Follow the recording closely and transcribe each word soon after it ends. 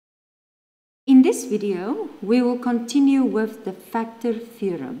this video, we will continue with the factor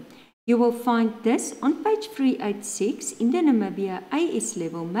theorem. You will find this on page 386 in the Namibian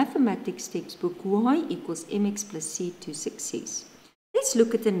AS-Level Mathematics textbook, y equals mx plus c to success. Let's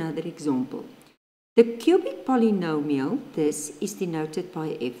look at another example. The cubic polynomial, this is denoted by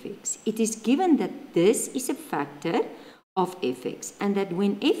fx. It is given that this is a factor of fx and that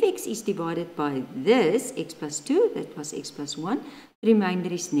when fx is divided by this, x plus 2, that was x plus 1, the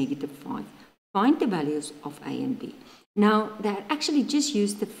remainder is negative 5. Find the values of a and b. Now, they actually just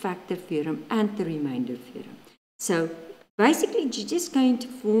used the factor theorem and the remainder theorem. So, basically, you're just going to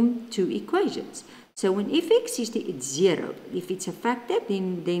form two equations. So, when fx is it's 0, if it's a factor,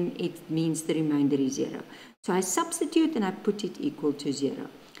 then it means the remainder is 0. So, I substitute and I put it equal to 0.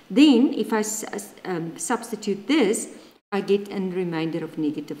 Then, if I substitute this, I get a remainder of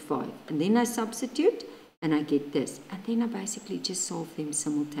negative 5. And then I substitute and I get this. And then I basically just solve them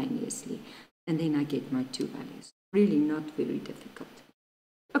simultaneously. And then I get my two values. Really not very difficult.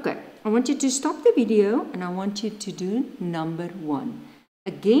 Okay, I want you to stop the video and I want you to do number 1.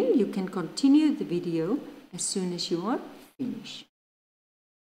 Again, you can continue the video as soon as you are finished.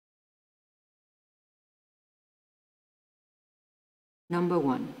 Number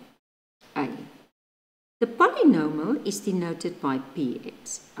 1, A. The polynomial is denoted by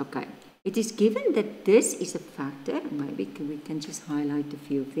px. Okay, it is given that this is a factor. Maybe we can just highlight a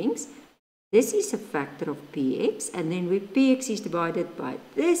few things. This is a factor of px, and then when px is divided by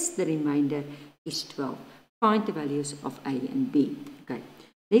this, the remainder is 12. Find the values of a and b. Okay,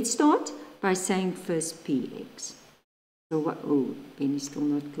 let's start by saying first px. So what? Oh, pen is still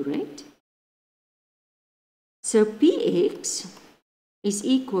not correct. So px is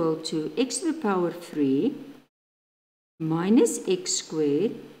equal to x to the power 3 minus x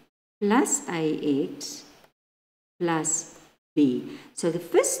squared plus ax plus b. So the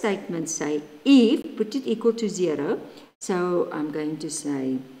first statement say if, put it equal to 0. So I'm going to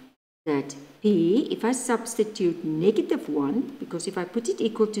say that p, if I substitute negative 1, because if I put it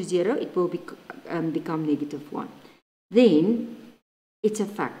equal to 0, it will become negative 1. Then it's a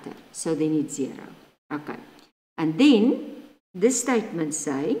factor, so then it's 0. Okay. And then this statement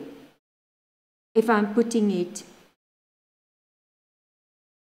say, if I'm putting it,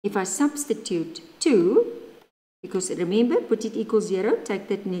 if I substitute 2, because remember, put it equals 0, take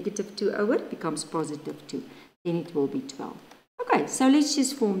that negative 2 over, it becomes positive 2. Then it will be 12. Okay, so let's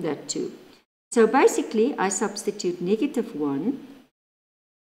just form that 2. So basically, I substitute negative 1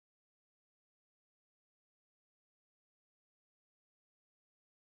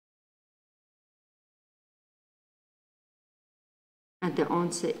 and the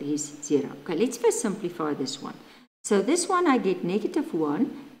answer is 0. Okay, let's first simplify this one. So this one I get negative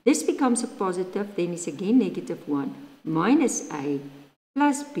 1. This becomes a positive, then it's again negative 1 minus a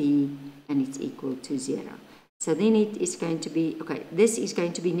plus b, and it's equal to 0. So then it is going to be, okay, this is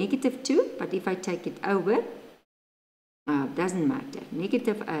going to be negative 2, but if I take it over, doesn't matter.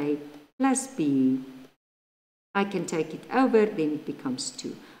 Negative a plus b, I can take it over, then it becomes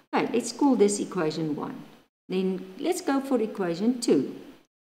 2. Okay, let's call this equation 1. Then let's go for equation 2.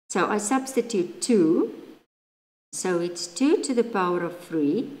 So I substitute 2. So it's 2 to the power of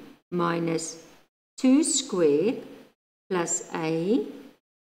 3 minus 2 squared plus a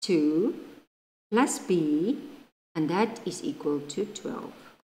 2 plus b, and that is equal to 12.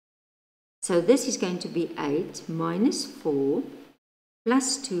 So this is going to be 8 minus 4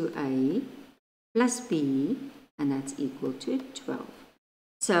 plus 2a plus b, and that's equal to 12.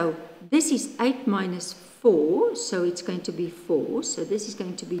 So this is 8 minus 4, so it's going to be 4. So this is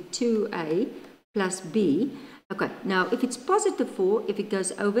going to be 2a plus b. Okay, now if it's positive 4, if it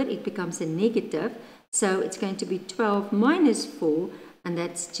goes over, it becomes a negative. So it's going to be 12 minus 4, and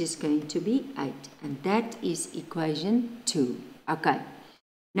that's just going to be 8. And that is equation 2. Okay,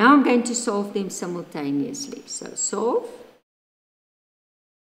 now I'm going to solve them simultaneously. So solve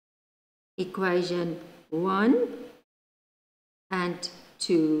equation 1 and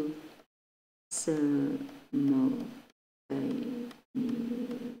 2 simultaneously.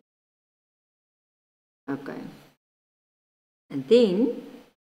 Okay, and then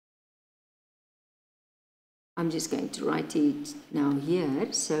I'm just going to write it now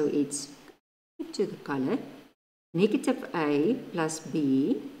here. So it's to the color, negative a plus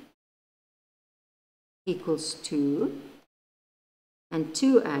b equals 2, and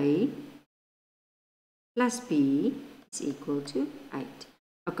 2a plus b is equal to 8.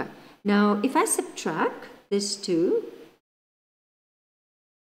 Okay, now if I subtract this 2,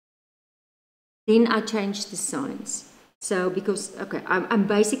 then I change the signs. So because, okay, I'm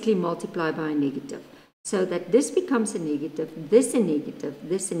basically multiply by a negative. so that this becomes a negative, this a negative,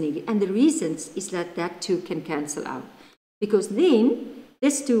 this a negative. And the reasons is that that 2 can cancel out. Because then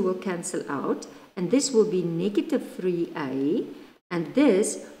this 2 will cancel out, and this will be negative 3a, and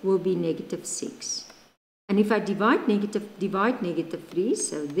this will be negative 6. And if I divide negative 3,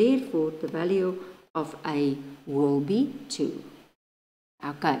 so therefore the value of a will be 2.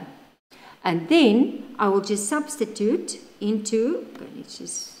 Okay. And then I will just substitute into, okay, let's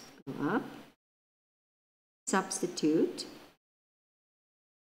just go up. Substitute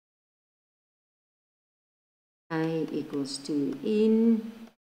a equals 2 in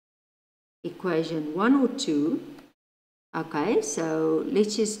equation 1 or 2. Okay, so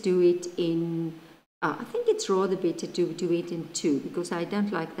let's just do it in, I think it's rather better to do it in 2 because I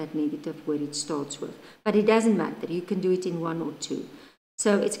don't like that negative where it starts with. But it doesn't matter, you can do it in 1 or 2.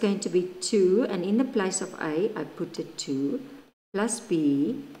 So it's going to be 2, and in the place of a, I put a 2 plus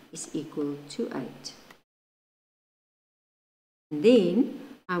b is equal to 8. And then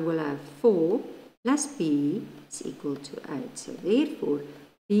I will have 4 plus b is equal to 8. So therefore,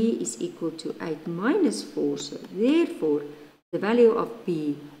 b is equal to 8 minus 4. So therefore, the value of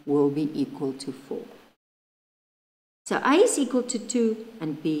b will be equal to 4. So a is equal to 2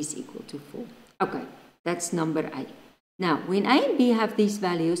 and b is equal to 4. Okay, that's number a. Now, when a and b have these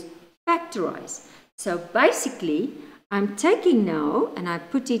values, factorize. So basically, I'm taking now and I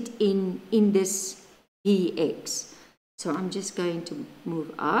put it in this bx. So I'm just going to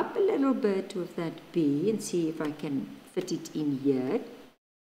move up a little bit with that b and see if I can fit it in here.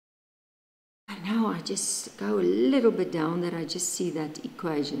 And now I just go a little bit down that I just see that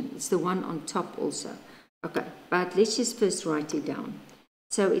equation. It's the one on top also. Okay, but let's just first write it down.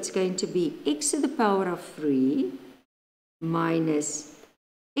 So it's going to be x to the power of 3 minus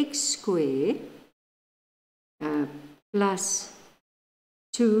x squared plus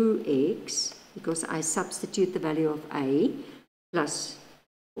 2x, because I substitute the value of a, plus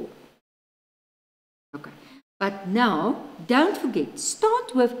 4. Okay, but now don't forget,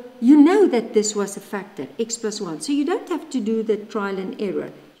 start with, you know that this was a factor, x plus 1, so you don't have to do the trial and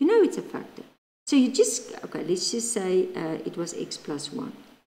error. You know it's a factor. So you just, okay, let's just say it was x plus 1.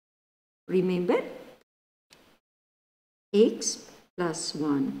 Remember, x plus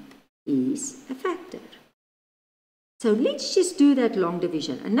 1 is a factor. So let's just do that long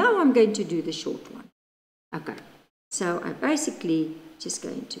division. And now I'm going to do the short one. Okay, so I basically just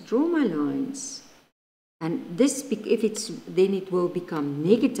going to draw my lines. And this, if it's, then it will become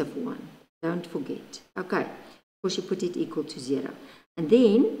negative 1. Don't forget. Okay, of course you put it equal to 0. And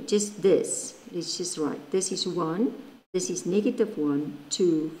then just this, let's just write, this is 1, this is negative 1,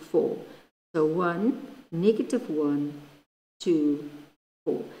 2, 4. So 1, negative 1, 2,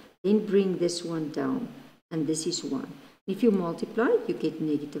 4. Then bring this one down, and this is 1. If you multiply, you get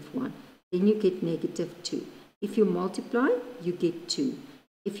negative 1. Then you get negative 2. If you multiply, you get 2.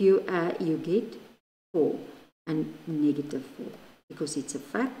 If you add, you get 4 and negative 4. Because it's a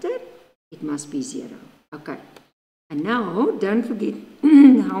factor, it must be 0. Okay. And now, don't forget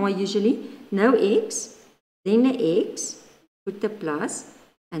how I usually, no x, then an x, put the plus,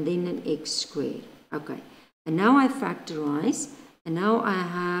 and then an x squared. Okay. And now I factorize, and now I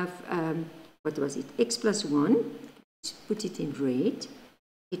have, what was it, x plus 1, put it in red,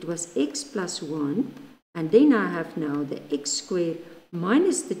 it was x plus 1, and then I have now the x squared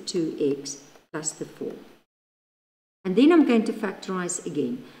minus the 2x plus the 4. And then I'm going to factorize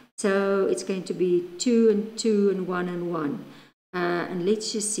again. So it's going to be 2 and 2 and 1 and 1. And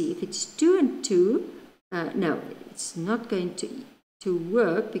let's just see, if it's 2 and 2, no, it's not going to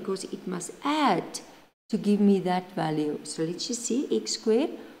work because it must add to give me that value. So let's just see, x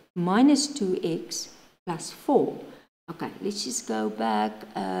squared minus 2x plus 4. Okay, let's just go back.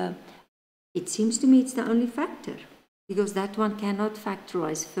 It seems to me it's the only factor because that one cannot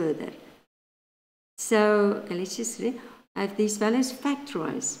factorize further. So okay, let's just have these values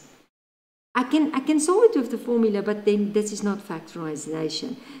factorize. I can solve it with the formula, but then this is not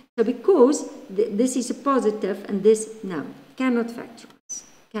factorization. So because this is a positive and this, no, cannot factorize,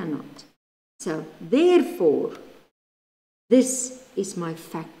 cannot. So therefore, this is my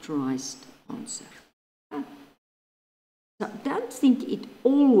factorized answer. So don't think it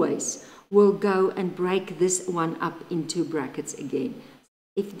always will go and break this one up into brackets again.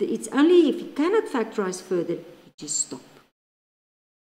 It's only if you cannot factorize further, you just stop.